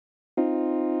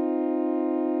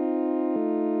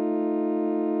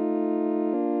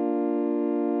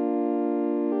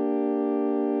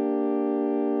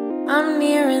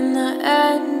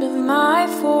end of my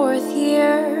 4th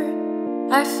year.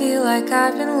 I feel like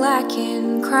I've been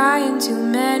lacking, crying too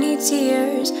many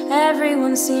tears.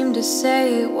 Everyone seemed to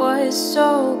say it was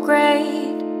so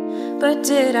great, but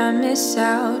did I miss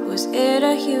out? Was it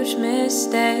a huge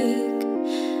mistake?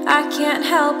 I can't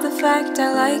help the fact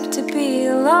I like to be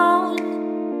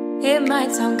alone. It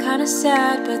might sound kinda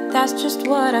sad, but that's just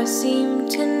what I seem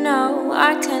to know.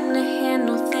 I tend to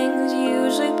handle things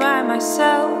usually by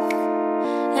myself,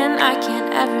 and I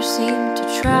can't ever seem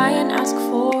to try and ask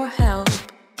for help.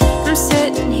 I'm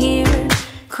sitting here,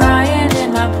 crying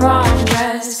in my prom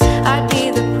dress. I'd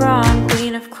be the prom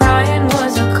queen if crying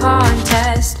was a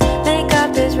contest.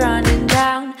 Makeup is running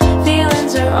down,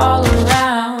 feelings are all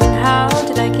around. How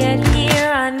did I get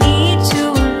here? I need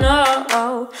to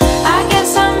know. I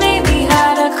guess I maybe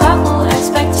had a couple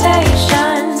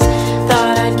expectations,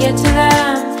 thought I'd get to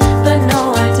them, but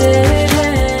no I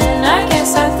didn't. I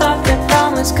guess I thought that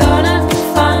prom was gonna be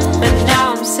fun, but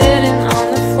now I'm sitting on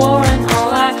the floor and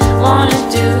all I wanna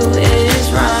do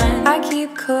is run. I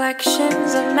keep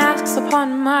collections of masks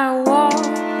upon my wall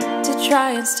to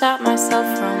try and stop myself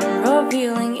from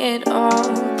revealing it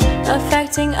all.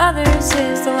 Affecting others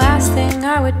is the last thing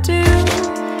I would do.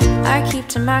 I keep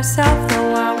to myself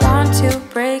though I want to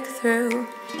break through.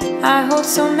 I hold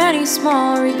so many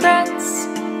small regrets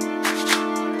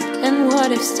and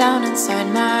what ifs down inside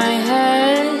my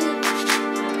head.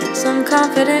 Some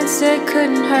confidence, it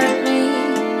couldn't hurt me.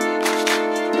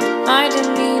 My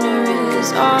demeanor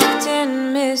is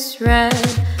often misread.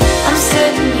 I'm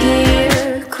sitting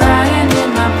here, crying in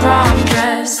my prom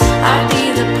dress. I'd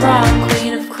be the prom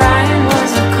queen if crying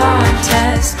was a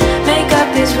contest.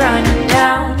 Makeup is running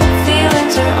down,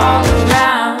 feelings are all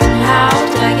around. How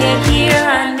did I get here?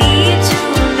 I need to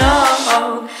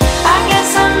know. I guess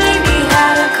I maybe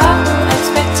had a couple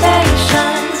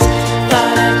expectations,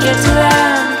 thought I'd get to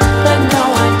them, but no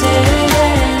I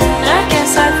didn't. I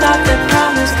guess I thought that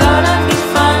prom was gonna be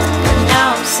fun, but now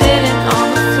I'm sitting on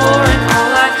the floor and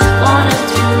all I wanna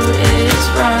do is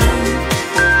run.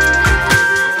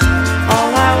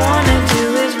 All I wanna do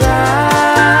is run.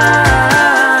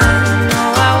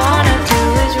 All I wanna do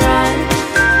is run.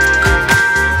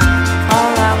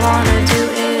 All I wanna do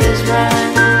is run.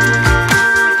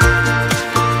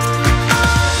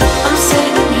 I'm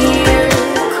sitting here,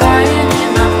 crying in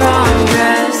my prom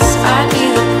dress. I'd be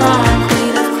the prom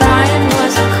queen if crying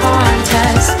was a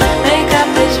contest.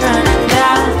 Makeup is running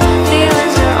down,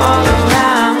 feelings are all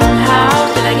around. How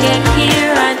did I get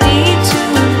here? I need to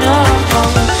know.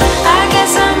 I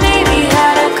guess I maybe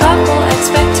had a couple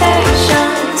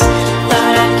expectations,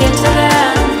 thought I'd get to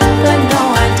them, but no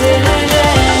I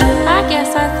didn't. I guess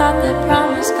I thought that prom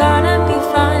was gonna be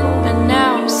fun, but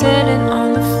now I'm sitting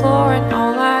on the floor and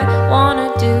all I wanna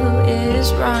do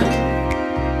is run.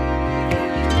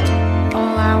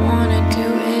 All I wanna do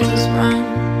is run.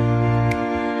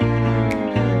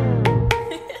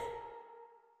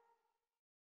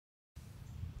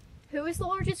 Who is the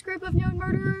largest group of known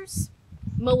murderers?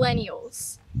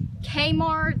 Millennials.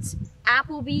 Kmart,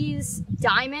 Applebee's,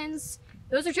 Diamonds.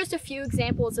 Those are just a few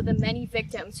examples of the many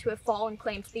victims who have fallen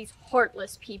claim to these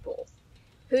heartless people.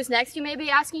 Who's next, you may be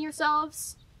asking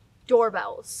yourselves?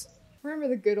 Doorbells. Remember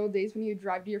the good old days when you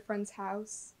drive to your friend's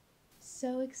house?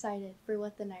 So excited for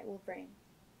what the night will bring.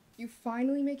 You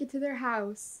finally make it to their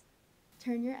house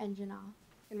Turn your engine off.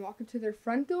 and walk up to their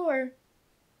front door.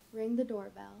 Ring the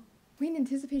doorbell. Wait in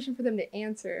anticipation for them to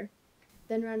answer.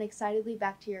 Then run excitedly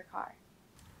back to your car.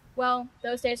 Well,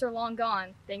 those days are long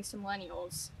gone, thanks to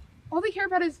millennials. All they care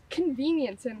about is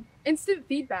convenience and instant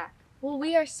feedback. Well,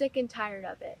 we are sick and tired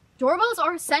of it. Doorbells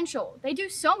are essential. They do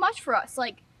so much for us,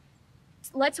 like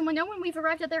let someone know when we've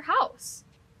arrived at their house.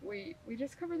 Wait, we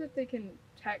just covered that they can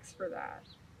text for that.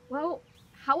 Well,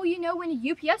 how will you know when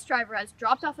a UPS driver has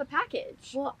dropped off a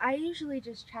package? Well, I usually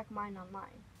just check mine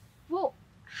online. Well,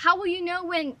 how will you know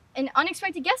when an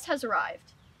unexpected guest has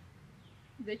arrived?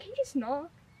 They can just knock.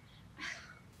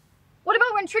 What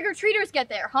about when trick-or-treaters get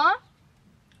there, huh?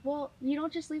 Well, you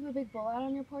don't just leave a big bowl out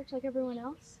on your porch like everyone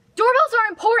else? Doorbells are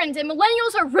important and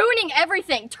millennials are ruining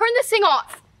everything. Turn this thing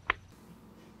off.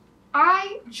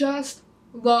 I just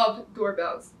love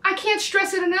doorbells. I can't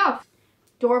stress it enough.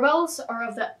 Doorbells are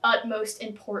of the utmost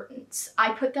importance.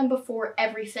 I put them before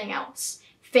everything else.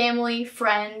 Family,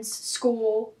 friends,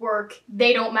 school, work,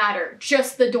 they don't matter.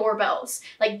 Just the doorbells.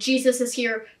 Like Jesus is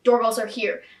here, doorbells are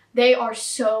here. They are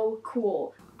so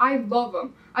cool. I love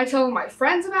them. I tell my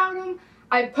friends about them.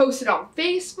 I post it on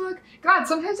Facebook. God,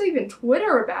 sometimes I even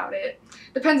Twitter about it.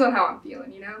 Depends on how I'm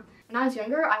feeling, you know? When I was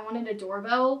younger, I wanted a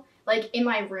doorbell like in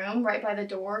my room right by the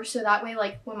door, so that way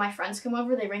like when my friends come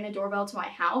over, they ring the doorbell to my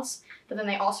house, but then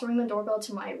they also ring the doorbell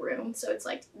to my room, so it's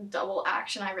like double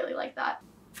action. I really like that.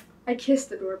 I kiss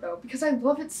the doorbell because I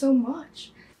love it so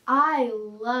much. I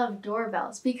love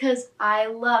doorbells because I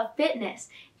love fitness.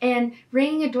 And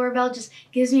ringing a doorbell just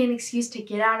gives me an excuse to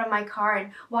get out of my car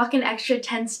and walk an extra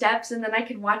 10 steps, and then I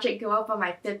can watch it go up on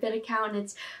my Fitbit account,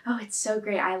 and it's so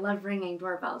great. I love ringing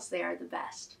doorbells. They are the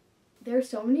best. There's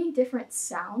so many different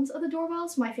sounds of the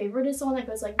doorbells. My favorite is the one that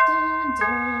goes like dun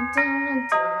dun dun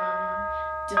dun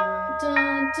dun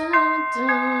dun dun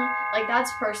dun. Like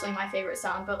that's personally my favorite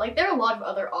sound, but like there are a lot of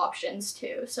other options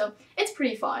too, so it's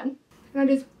pretty fun. And I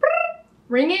just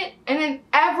ring it, and then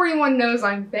everyone knows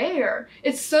I'm there.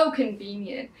 It's so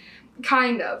convenient,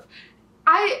 kind of.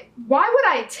 Why would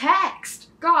I text?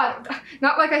 God,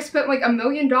 not like I spent like $1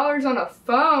 million on a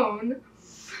phone.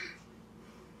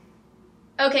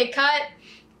 Okay, cut.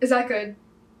 Is that good?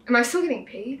 Am I still getting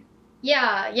paid?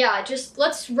 Yeah, just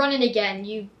let's run it again.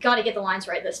 You gotta get the lines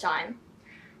right this time.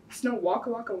 It's no waka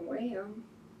waka wham.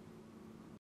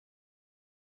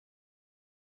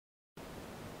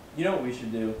 You know what we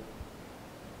should do?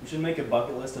 We should make a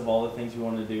bucket list of all the things we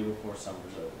want to do before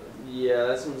summer's over. Yeah,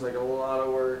 that seems like a lot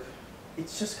of work.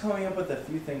 It's just coming up with a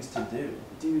few things to do.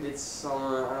 Dude, it's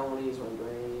summer. I don't want to use my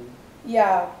brain.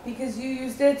 Yeah, because you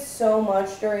used it so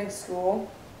much during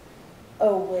school.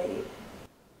 Oh, wait.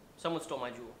 Someone stole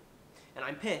my jewel. And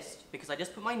I'm pissed because I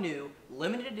just put my new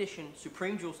limited edition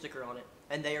Supreme Jewel sticker on it,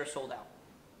 and they are sold out.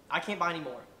 I can't buy any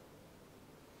more.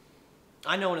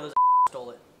 I know one of those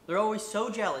stole it. They're always so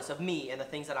jealous of me and the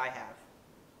things that I have.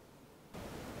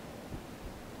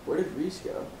 Where did Reese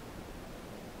go?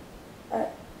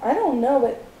 I don't know,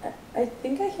 but I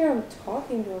think I hear him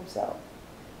talking to himself.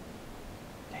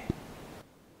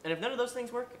 And if none of those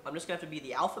things work, I'm just going to have to be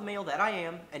the alpha male that I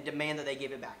am and demand that they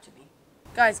give it back to me.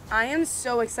 Guys, I am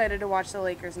so excited to watch the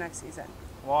Lakers next season.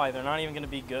 Why? They're not even going to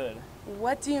be good.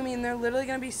 What do you mean? They're literally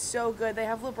going to be so good. They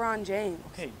have LeBron James.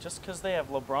 Okay, just because they have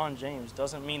LeBron James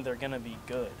doesn't mean they're going to be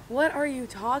good. What are you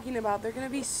talking about? They're going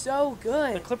to be so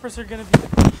good. The Clippers are going to be...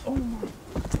 Oh my...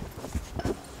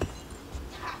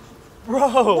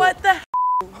 Bro! What the hell?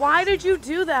 Why did you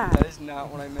do that? That is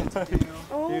not what I meant to do.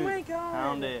 Oh Dude, my god.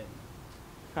 Found it.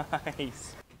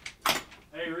 Nice.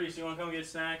 Hey, Reese, you want to come get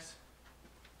snacks?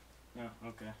 No,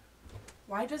 okay.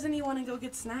 Why doesn't he want to go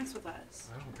get snacks with us?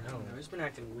 I don't know. He's been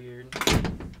acting weird.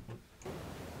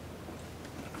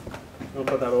 You'll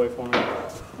put that away for me.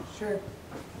 Sure.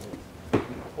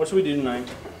 What should we do tonight?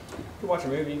 We could watch a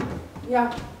movie.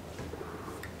 Yeah.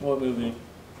 What movie?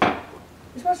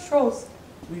 Let's watch Trolls.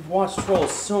 We've watched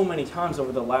Trolls so many times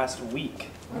over the last week.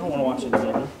 I don't want to watch it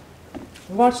again.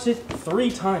 We watched it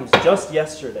 3 times just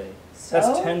yesterday. So?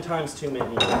 That's 10 times too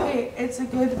many. Hey, it's a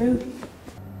good movie.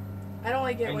 I don't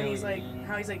like it I when know he's what you like, mean.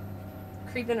 how he's like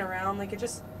creeping around. Like it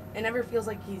never feels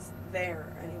like he's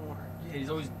there anymore. Yeah, he's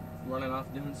always running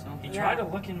off doing something. He tried to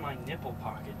look in my nipple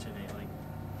pocket today. Like,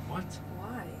 what?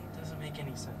 Why? Doesn't make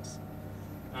any sense.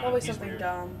 Probably he's something weird.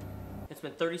 dumb. It's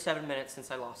been 37 minutes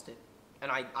since I lost it.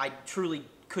 And I truly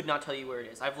could not tell you where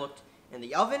it is. I've looked in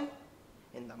the oven,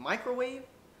 in the microwave.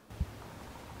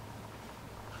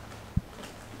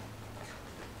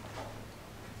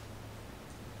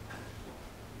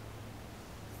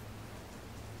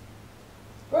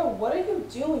 Bro, what are you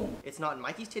doing? It's not in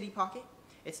Mikey's titty pocket.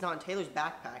 It's not in Taylor's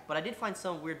backpack. But I did find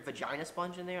some weird vagina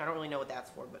sponge in there. I don't really know what that's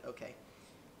for, but okay.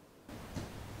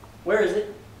 Where is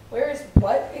it? Where is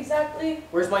what exactly?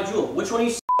 Where's my jewel? Which one of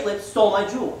you lips stole my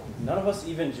jewel? None of us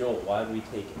even Joel. Why'd we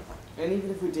take it? And even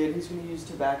if we did, he's going to use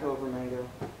tobacco over mango.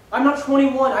 I'm not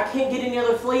 21. I can't get any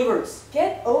other flavors.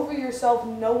 Get over yourself.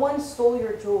 No one stole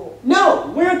your jewel.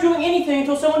 No! We aren't doing anything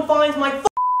until someone finds my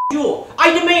jewel.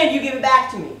 I demand you give it back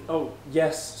to me. Oh,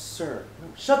 yes, sir.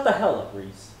 Shut the hell up,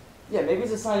 Reese. Yeah, maybe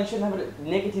it's a sign you shouldn't have a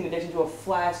nicotine addiction to a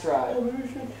flash drive.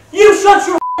 You shut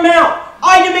your mouth!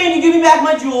 I demand you give me back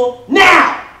my jewel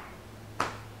now!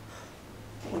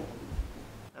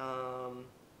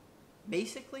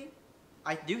 Basically,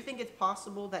 I do think it's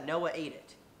possible that Noah ate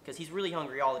it. Because he's really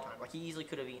hungry all the time. Like, he easily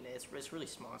could have eaten it. It's really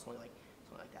small. It's only like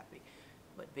something like that big.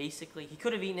 But basically, he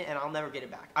could have eaten it, and I'll never get it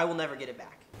back. I will never get it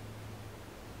back.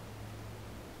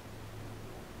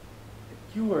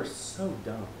 You are so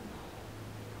dumb.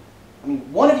 I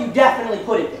mean, one of you definitely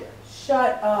put it there.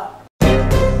 Shut up.